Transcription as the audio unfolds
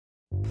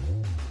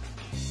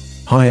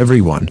Hi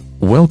everyone,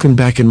 welcome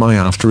back in my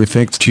After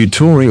Effects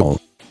tutorial.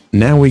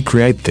 Now we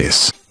create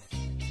this.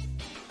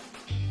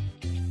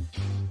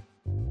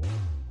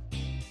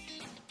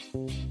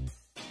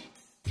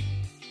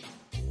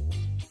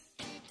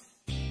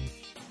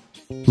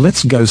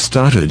 Let's go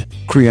started.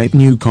 Create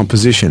new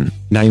composition,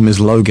 name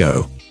is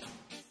logo.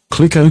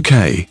 Click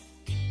OK.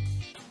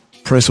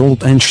 Press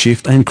Alt and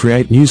Shift and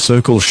create new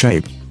circle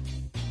shape.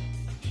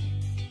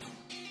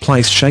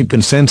 Place shape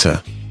in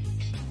center.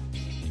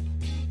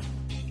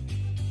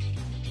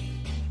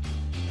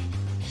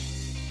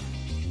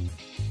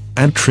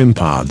 Add trim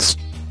paths.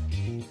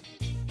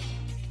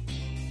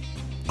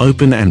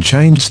 Open and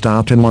change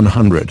start in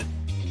 100.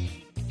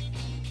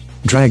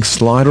 Drag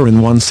slider in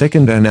 1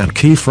 second and add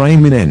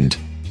keyframe in end.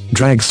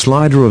 Drag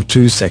slider of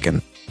 2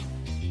 seconds.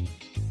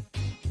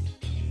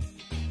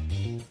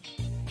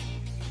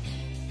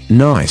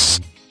 Nice.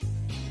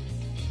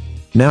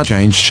 Now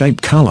change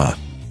shape color.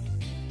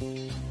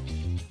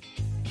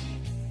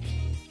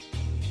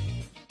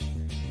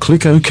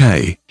 Click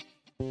OK.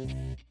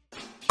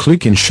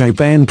 Click in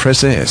shape and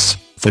press S.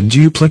 For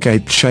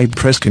duplicate shape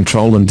press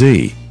Ctrl and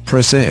D,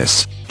 press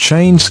S,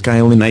 change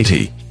scale in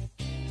 80.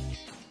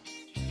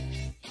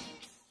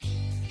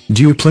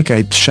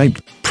 Duplicate shape,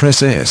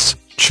 press S,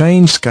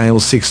 change scale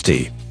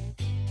 60.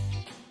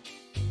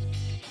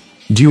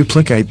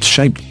 Duplicate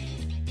shape,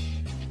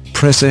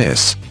 press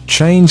S,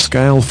 change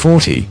scale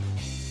 40.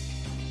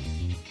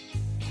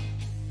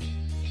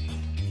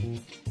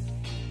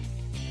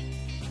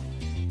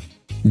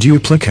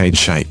 Duplicate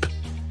shape,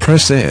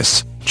 press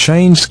S,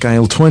 change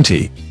scale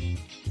 20.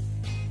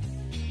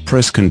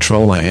 Press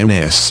Ctrl A and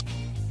S.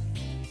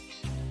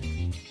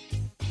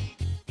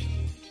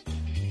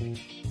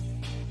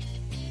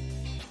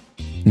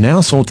 Now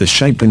sort the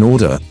shape in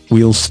order.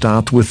 We'll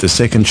start with the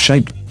second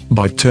shape.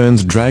 By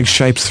turns drag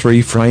shapes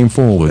 3 frame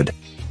forward.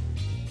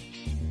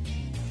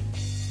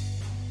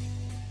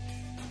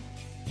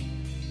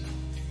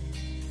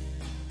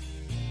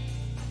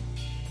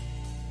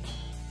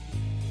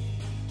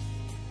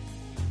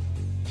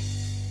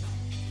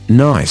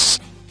 Nice.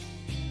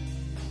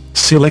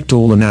 Select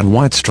all and add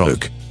white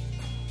stroke.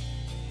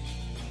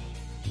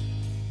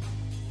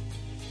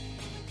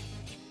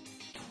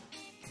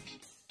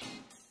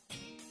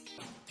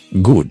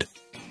 Good.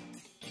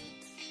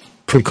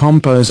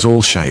 Pre-compose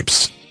all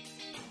shapes.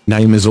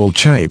 Name is all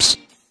shapes.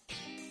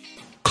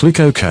 Click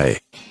OK.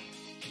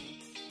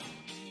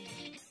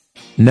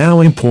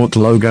 Now import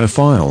logo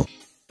file.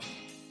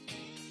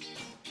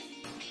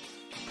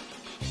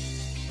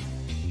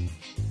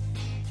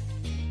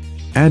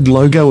 Add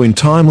logo in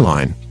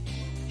timeline.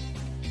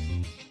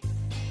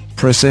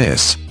 Press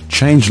S,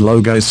 change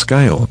logo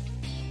scale.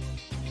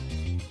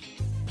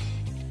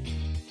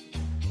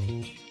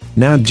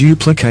 Now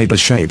duplicate the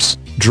shapes,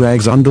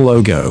 drags under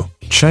logo,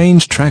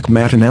 change track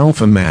matte and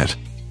alpha matte.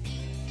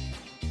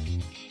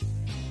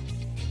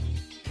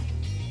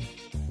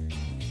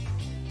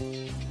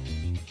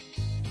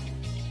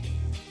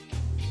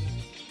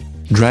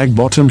 Drag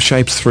bottom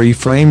shapes 3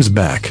 frames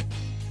back.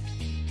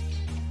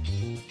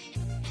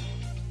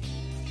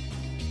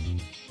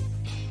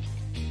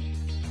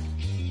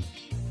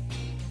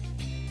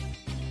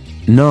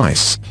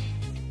 Nice.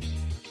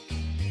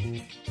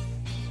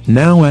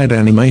 Now add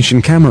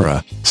animation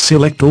camera,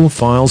 select all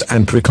files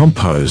and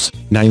pre-compose,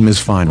 name is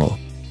final.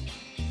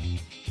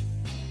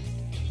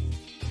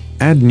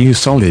 Add new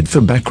solid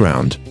for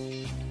background.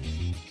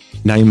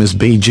 Name is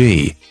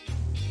BG.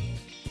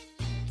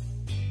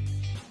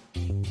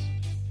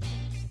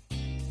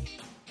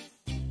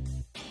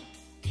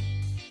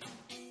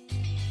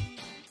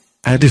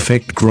 Add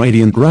effect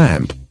gradient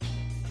ramp.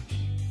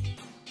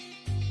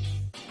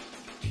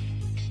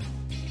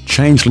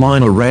 Change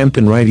liner ramp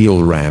and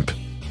radial ramp.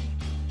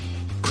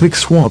 Click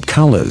swap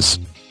colors.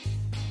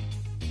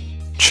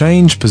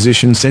 Change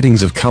position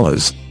settings of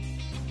colors.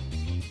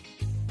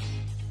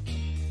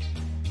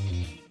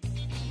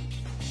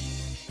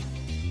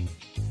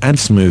 Add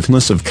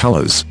smoothness of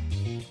colors.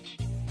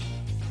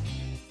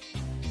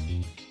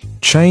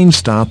 Change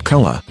start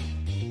color.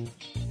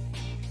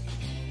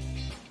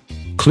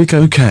 Click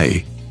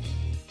OK.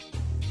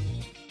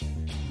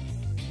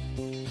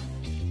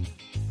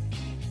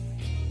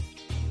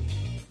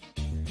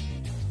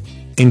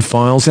 In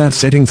Files add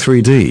Setting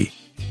 3D.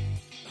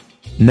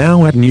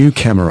 Now add new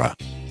camera.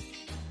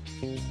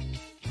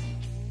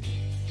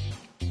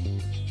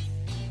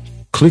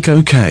 Click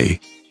OK.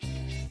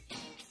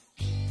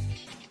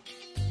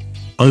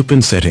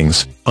 Open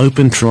Settings,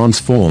 open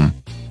Transform.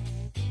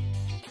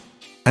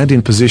 Add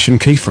in Position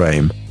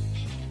keyframe.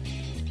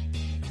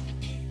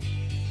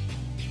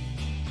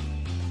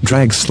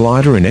 Drag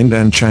slider in end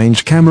and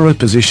change camera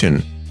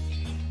position.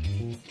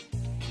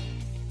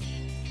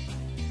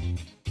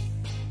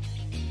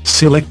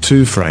 Select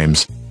 2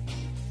 frames.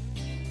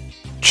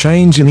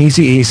 Change in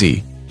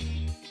Easy.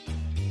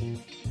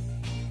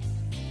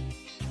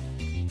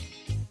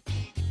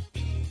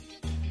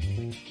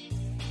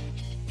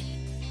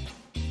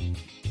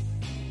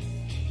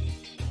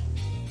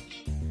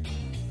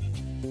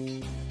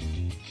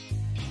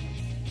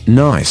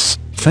 Nice,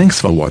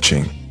 thanks for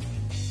watching.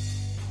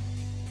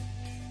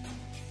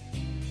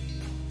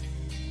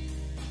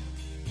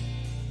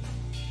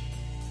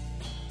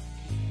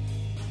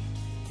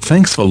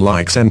 Thanks for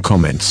likes and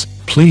comments.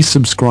 Please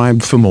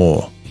subscribe for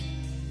more.